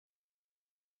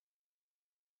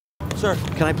Sir,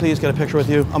 can I please get a picture with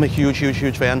you? I'm a huge, huge,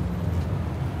 huge fan.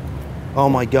 Oh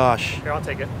my gosh. Here, I'll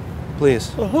take it.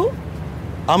 Please.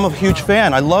 I'm a huge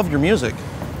fan. I love your music.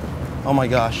 Oh my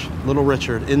gosh. Little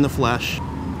Richard in the flesh.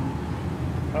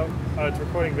 Oh, it's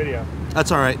recording video.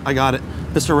 That's all right. I got it.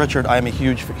 Mr. Richard, I am a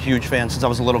huge, huge fan since I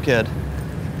was a little kid.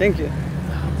 Thank you.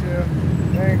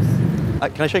 Thanks.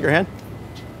 Can I shake your hand?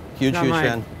 Huge, Not huge mine.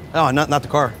 fan. Oh, not the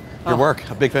car. Your work.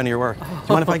 A big fan of your work. Do you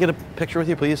mind if I get a picture with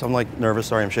you, please? I'm like nervous.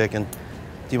 Sorry, I'm shaking. Do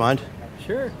you mind?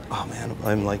 Sure. Oh man,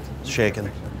 I'm like shaking.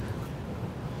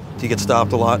 Do you get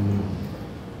stopped a lot?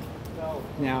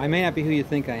 Now, I may not be who you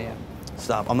think I am.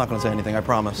 Stop. I'm not going to say anything. I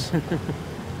promise.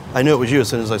 I knew it was you as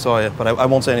soon as I saw you, but I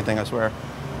won't say anything. I swear.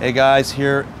 Hey guys,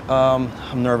 here.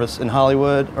 I'm nervous in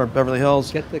Hollywood or Beverly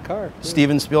Hills. Get the car.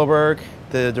 Steven Spielberg,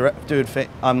 the dude.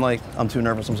 I'm too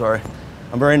nervous. I'm sorry.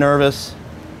 I'm very nervous.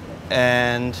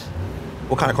 And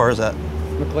what kind of car is that?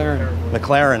 McLaren.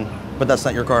 McLaren, but that's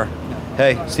not your car.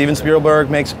 Hey, Steven Spielberg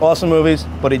makes awesome movies,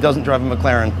 but he doesn't drive a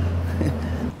McLaren.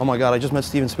 Oh my God, I just met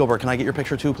Steven Spielberg. Can I get your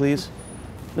picture too, please?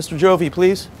 Mr. Jovi,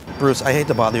 please. Bruce, I hate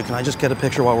to bother you. Can I just get a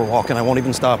picture while we're walking? I won't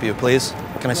even stop you, please.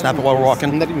 Can I snap it while we're walking?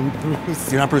 I'm not even Bruce.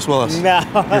 You're not Bruce Willis? No.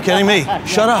 You're kidding me?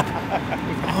 Shut up.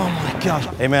 Oh my gosh.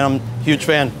 Hey man, I'm a huge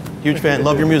fan. Huge fan.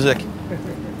 Love your music.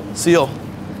 Seal.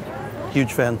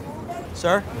 Huge fan.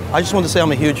 Sir, I just wanted to say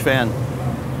I'm a huge fan.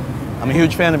 I'm a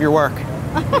huge fan of your work.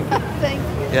 Thank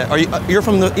you. Yeah, you're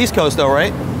from the East Coast though,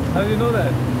 right? How do you know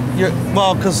that?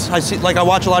 Well, because I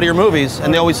watch a lot of your movies,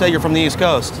 and they always say you're from the East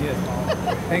Coast. Yeah.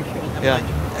 Thank you. Yeah.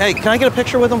 Hey, can I get a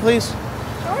picture with him, please?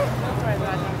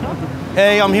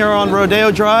 Hey, I'm here on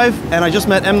Rodeo Drive, and I just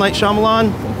met M. Night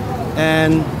Shyamalan,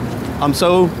 and I'm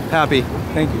so happy.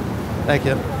 Thank you. Thank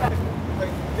you.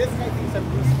 This guy thinks I'm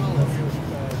Bruce Willis.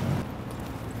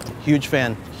 Huge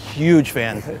fan. Huge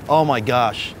fan. Oh my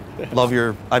gosh. Love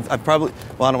your. I've probably.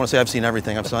 Well, I don't want to say I've seen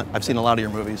everything. I've seen a lot of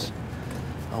your movies.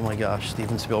 Oh my gosh,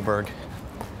 Steven Spielberg.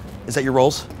 Is that your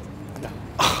roles? No.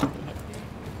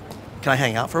 Can I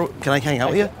hang out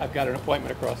with you? I've got an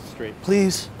appointment across the street.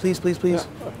 Please, please, please, please.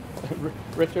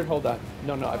 Richard, hold on.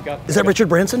 No, I've got. Is that Richard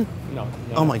Branson? No.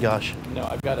 Oh my gosh. No,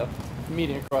 I've got a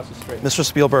meeting across the street. Mr.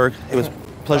 Spielberg, it was a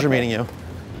pleasure meeting you.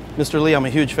 Mr. Lee, I'm a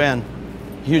huge fan.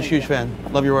 Huge, huge fan.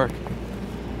 Love your work.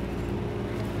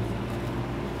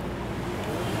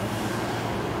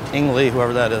 Ing Lee,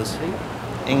 whoever that is.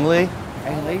 Ing Lee?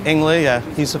 Ing Lee, yeah.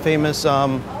 He's a famous,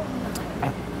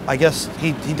 I guess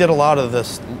he did a lot of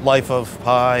this Life of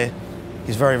Pi.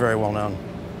 He's very, very well known.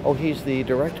 Oh, he's the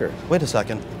director. Wait a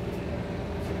second.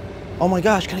 Oh my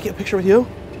gosh, can I get a picture with you?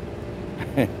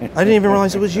 I didn't even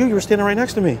realize it was you. You were standing right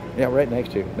next to me. Yeah, right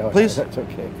next to you. No, Please? That's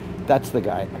okay. That's the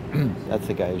guy. That's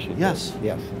the guy you should Yes.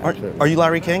 Yes, Are absolutely. you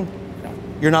Larry King? No.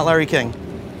 You're not Larry King.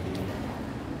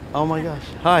 Oh my gosh.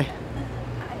 Hi.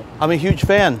 I'm a huge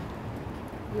fan.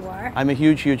 You are? I'm a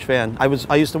huge, huge fan. I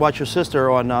used to watch your sister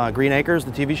on Green Acres,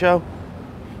 the TV show.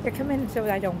 Here, come in so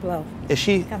I don't blow. Is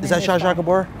she? Come Is in that this Zsa Zsa way.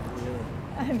 Gabor?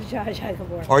 I'm Zsa Zsa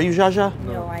Gabor. Are you Zsa Zsa?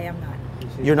 No, I am not.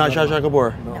 You're not Zsa Zsa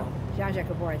Gabor. No. Zsa Zsa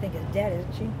Gabor, I think, is dead,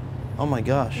 isn't she? Oh my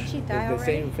gosh. Did she die The already?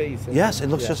 same face. Yes, it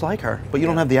looks just like her, but you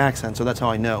don't have the accent, so that's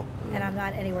how I know. And I'm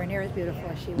not anywhere near as beautiful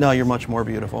as she was. No, you're much more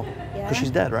beautiful. Yeah? Because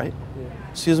she's dead, right?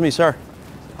 Excuse me, sir.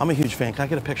 I'm a huge fan. Can I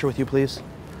get a picture with you, please?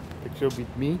 Picture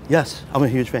with me? Yes, I'm a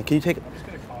huge fan. Can you take it?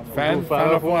 Fan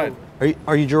of what?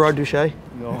 Are you Gerard Duché?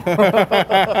 No.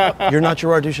 You're not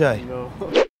Gerard Duché? No.